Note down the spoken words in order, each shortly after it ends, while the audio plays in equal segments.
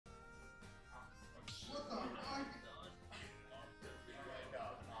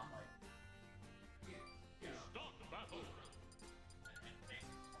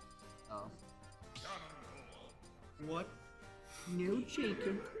What? No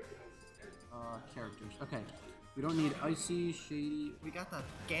Jacob. Characters. Okay. We don't need Icy, Shady. We got the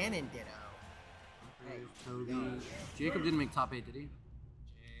Ganon Ditto. Hey, Toby. Jacob didn't make top 8, did he?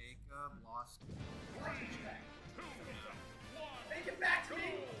 Jacob lost. Take it back to me!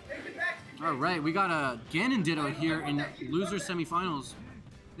 Take it back to me! Alright, we got a Ganon Ditto here in the loser semifinals.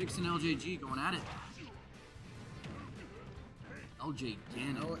 Vix and LjG going at it. LJ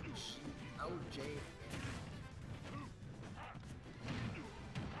Ganon. LJ.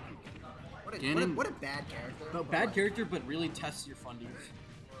 What a bad character. No, bad character, but really tests your fundies.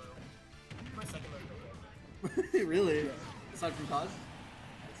 My second favorite. Really? Yeah. Aside from Kaz?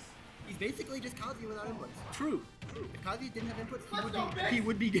 He's basically just Kazi without inputs. True. If Kazi didn't have inputs, he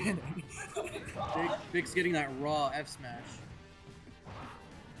would be Ganon. Vix getting that raw F smash.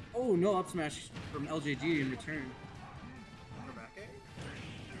 Oh, no up smash from LjG in return. Go back air.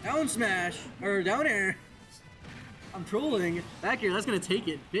 Down smash! Or down air! I'm trolling. Back air, that's gonna take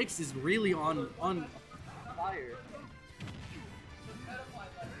it. Vix is really on fire.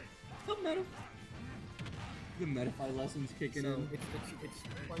 The Metafy lessons kicking in. It's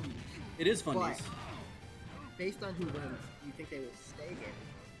funny. It is funny. But based on who wins, do you think they will stay Ganon,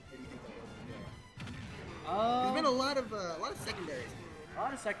 or do you think they'll go from there? There's been a lot of secondaries. A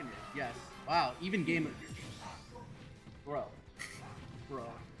lot of secondaries, yes. Wow, even game. Bro.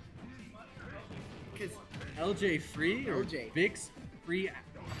 Because LJ free or LJ. Vix free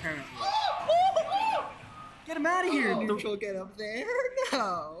apparently. Get him out of here! Neutral get up there?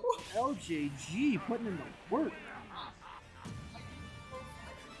 No! LjG putting in the work.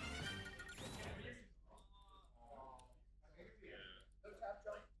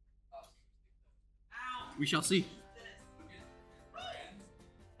 We shall see.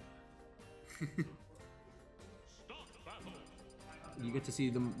 You get to see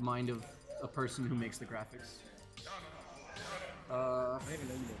the mind of a person who makes the graphics. I didn't even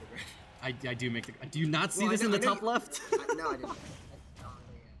know you made the graphics. I do make the. Do you not see this in the top left? No, I didn't.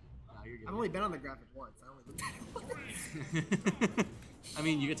 I've only been on the graphic once. I only looked at it once. I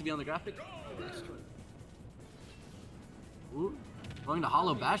mean, you get to be on the graphic. That's true. Ooh, going to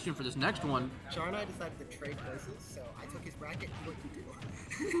Hollow Bastion for this next one. Char and I decided to trade places, so I took his bracket. What you do?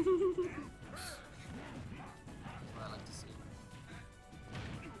 That's what I like to see.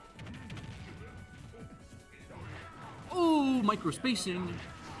 Oh, micro spacing.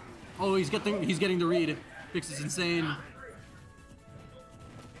 Oh, he's getting the read. Vix is insane.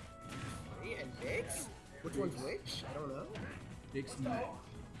 And Vix? Which one's which? I don't know. Vix, no.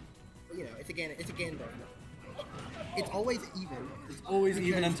 But, you know, it's a Ganon though. It's always even. It's always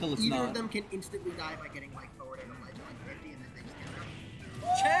even until it's either not. Either of them can instantly die by getting like forward and a ledge at like 50 and then they just get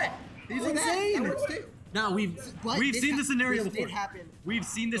out. Chat! He's insane! That works too. No, we've seen this scenario before. This did happen. We've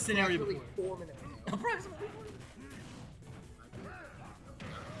seen this scenario before. 4 minutes ago. Approximately.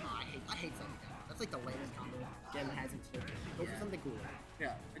 I hate something like that. That's like the lamest combo Gen hasn't spoken. Go for something cool.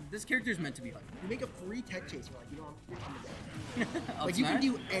 Yeah, this character is meant to be like. You make a free tech chase, you're like, you know, I'm the dead. Like you can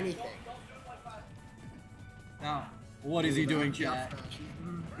do anything. Now, what is he doing, chat?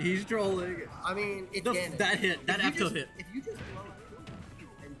 He's trolling. I mean, it's Ganon. That F tilt hit. If you just blow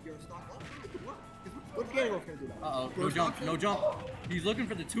and you're stock up, it could work. What's Ganon gonna do that? Uh-oh, no jump, no jump. He's looking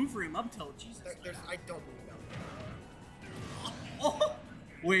for the 2-frame up tilt, Jesus. I don't believe that. Oh!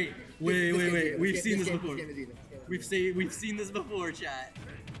 Wait. We've seen this before. We've seen this before, chat.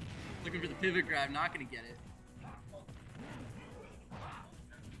 Looking for the pivot grab, not gonna get it.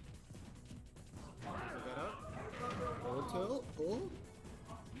 Pull.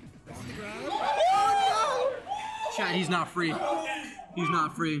 That's the grab. Oh no! Chat, he's not free. He's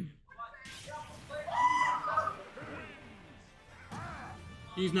not free.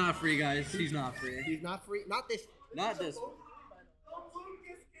 He's not free, guys. He's not free. He's not free. Not this. Not this one.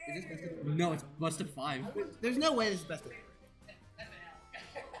 Is this best of 4? No, it's best of 5. There's no way this is best of 4.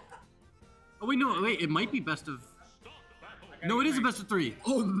 Oh wait, no, wait. It might be best of. No, it is a best of 3.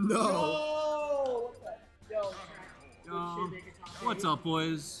 Oh no! What's up,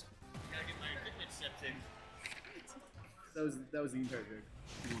 boys? That was the entire joke.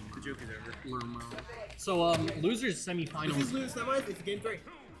 The joke is over. So, losers semifinals. This is losers semis. It's game 3.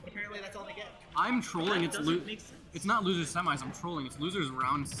 Apparently, that's all they get. I'm trolling. It's not losers semis. I'm trolling. It's losers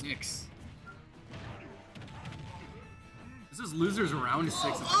round 6. This is losers round 6.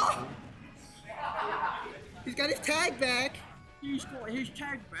 Oh! He's got his tag back. He's got his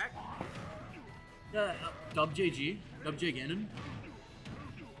tag back. LjG, Ganon.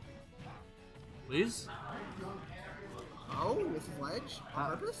 Please. Oh, this is ledge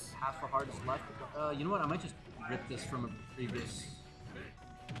on purpose. Half the hardest left. You know what? I might just rip this from a previous.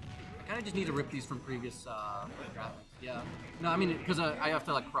 I kind of just need to rip these from previous graphics. Yeah. No, I mean, because I have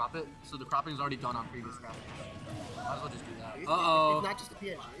to like crop it, so the cropping is already done on previous graphics. Might as well just do that. Uh-oh. It's not just a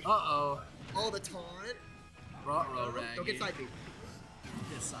PNG. Uh-oh. All the taunt. Ruh-roh, Raggy. Don't get side beat.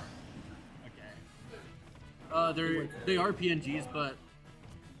 This side. Okay. They are PNGs, but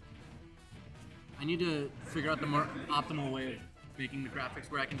I need to figure out the more optimal way of making the graphics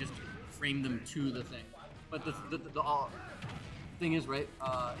where I can just frame them to the thing. But the thing is, right,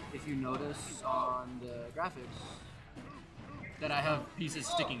 if you notice on the graphics that I have pieces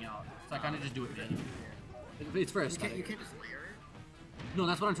sticking out, so I kind of just do it in. It's for aesthetic. You can't just layer it? No,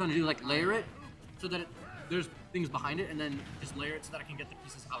 that's what I'm trying to do, like layer it so that there's things behind it, and then just layer it so that I can get the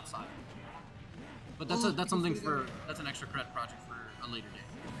pieces outside. But that's that's an extra credit project for a later day.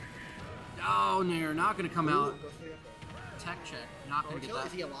 Down there, not gonna come out. Tech check, not gonna get that.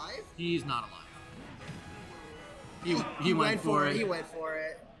 Is he alive? He's not alive. He went for it. He went for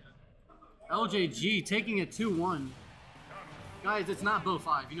it. LjG taking it 2-1. Guys, it's not bow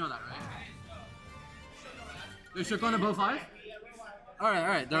 5. You know that, right? They shook on a bow 5?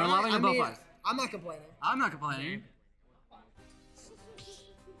 Alright. They're allowing a bow 5. I'm not complaining. I'm not complaining.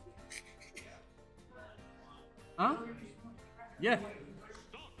 Huh? Yeah.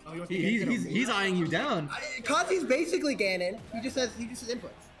 Oh, He's eyeing you down. Cause he's basically Ganon. He just has inputs.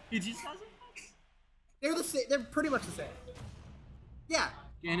 He just has it? They're the same. They're pretty much the same. Yeah.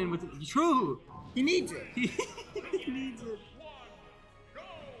 Ganon with it. True. He needs it. He needs it.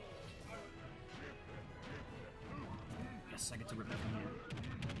 Yes, I get to rip it from here.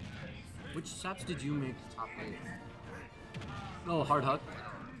 Which saps did you make top 8? Oh, hard hug.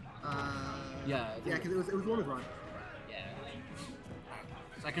 Yeah. Yeah, because it was one with Ron. Yeah.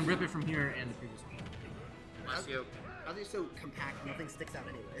 So I can rip it from here and the previous one. Bless you. How are they so compact? Nothing sticks out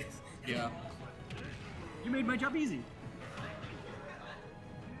anyways. Yeah. You made my job easy.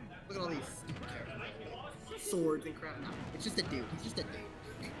 Look at all these stupid characters. Swords and crap. No, it's just a dude. He's just a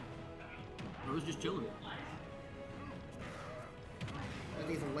dude. I was just chilling. Are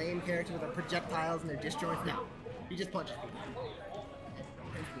these lame characters with their projectiles and their disjoints? No. He just punches people.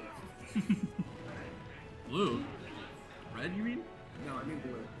 Blue? Red, you mean? No, I mean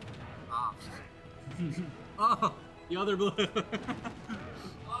blue. Ah. Oh, the other blue.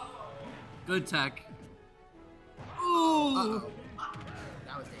 Good tech. Ooh!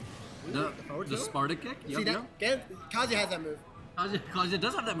 That was dangerous. The Sparta kick? See that? Kazuya has that move. Kazuya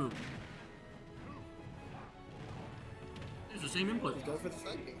does have that move. It's the same input. Just go for the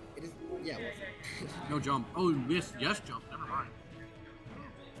side beat. It is, yeah. No jump. Oh, yes, jump. Never mind.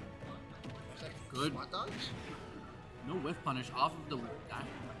 Good. Swat dodge? No whiff punish off of the guy.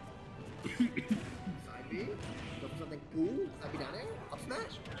 Side B. Go for something cool. Side B down air. Up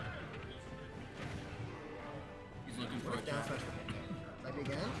smash. He's looking for a down jump. smash. Side B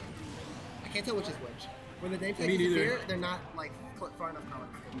again. I can't tell which is which. When the name Me tags neither. disappear, they're not like far enough colors.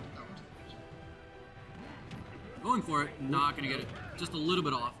 Going for it. Not gonna get it. Just a little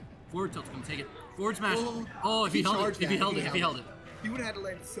bit off. Forward tilt's gonna take it. Forward smash. Oh, Oh, if he held it. If he held it. If he held it. He would have had to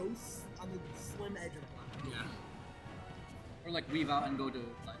land so on the slim edge of the line. Yeah. Or like weave out and go to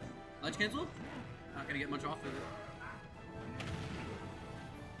ledge. Ledge cancel? Not gonna get much off of it.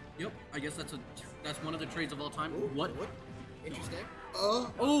 Yep, I guess that's one of the trades of all time. Ooh, what? Interesting.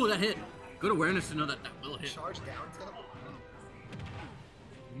 Oh. Oh, that hit. Good awareness to know that will hit. Charge down tilt.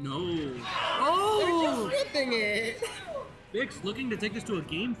 No. Oh! They're just ripping it. Bix looking to take this to a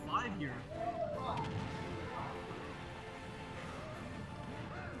game 5 here.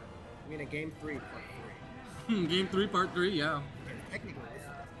 I mean, a game 3, part 3. Game 3, part 3, yeah. Technically.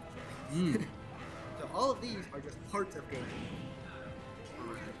 Mm. So all of these are just parts of game.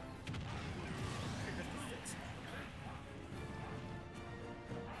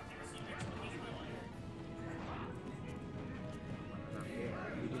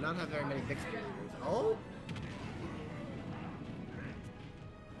 We do not have very many big screens. Oh?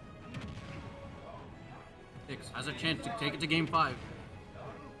 Bix has a chance to take it to game 5.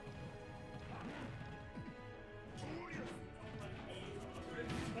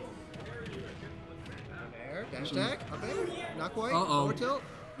 There, dash attack, up air, not quite, Uh-oh. forward tilt.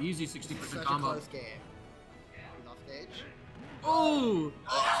 Easy 60% Such combo. a close game. He's off stage. Oh!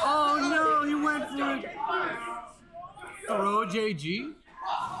 Oh no, he went for it! Throw LjG?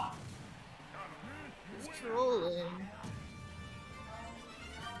 He's trolling.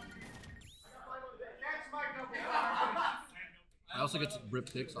 I also get to rip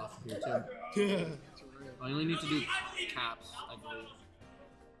Bix off of here too. Yeah. I only need to do caps, I believe.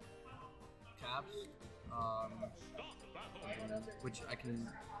 Caps, which I can.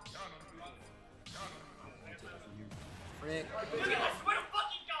 Frick.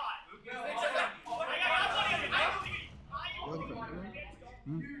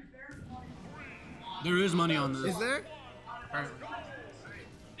 There is money on this. Is there? Apparently.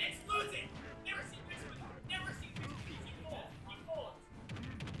 It's losing. Never seen this one. Never seen this one. He folds.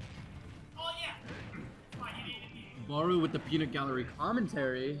 Oh yeah. It's fine. He Baru with the peanut gallery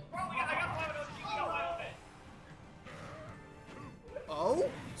commentary. Bro, I got 5 of those. You got 5 of it. Oh?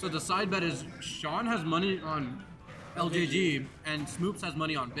 So the side bet is Sean has money on LjG and Smoops has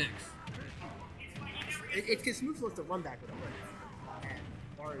money on Bix. It's because Smooth wants to run back with a blitz. And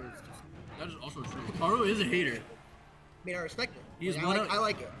Baru is just. That is also true. Baru is a hater. I mean, I respect it. He is Like, one I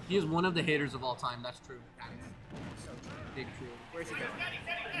like it. He is one of the haters of all time. That's true. That is so true. Big true. Where's he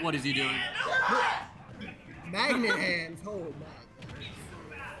going? What is he doing? Magnet hands. Oh, man.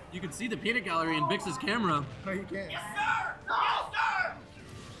 You can see the peanut gallery in Bix's camera. Oh, you can. Yes, sir. Yes, sir.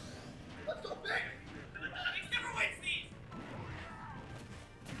 Let's go big. He never wins these.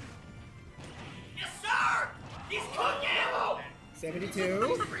 Yes, sir. He's cooking.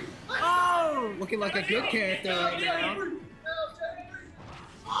 72. Oh! Looking like a good character right now.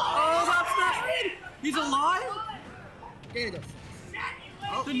 Oh, that's not He's alive? Gator does.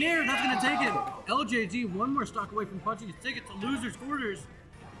 The Nair, that's gonna take it. LjG, one more stock away from punching his ticket to losers quarters.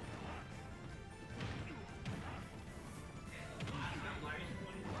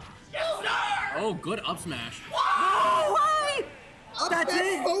 Yes, sir. Oh, good up smash. No way! That's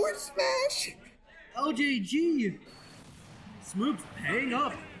it! Forward smash. LjG! Smoops paying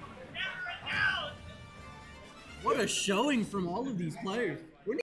up. What a showing from all of these players.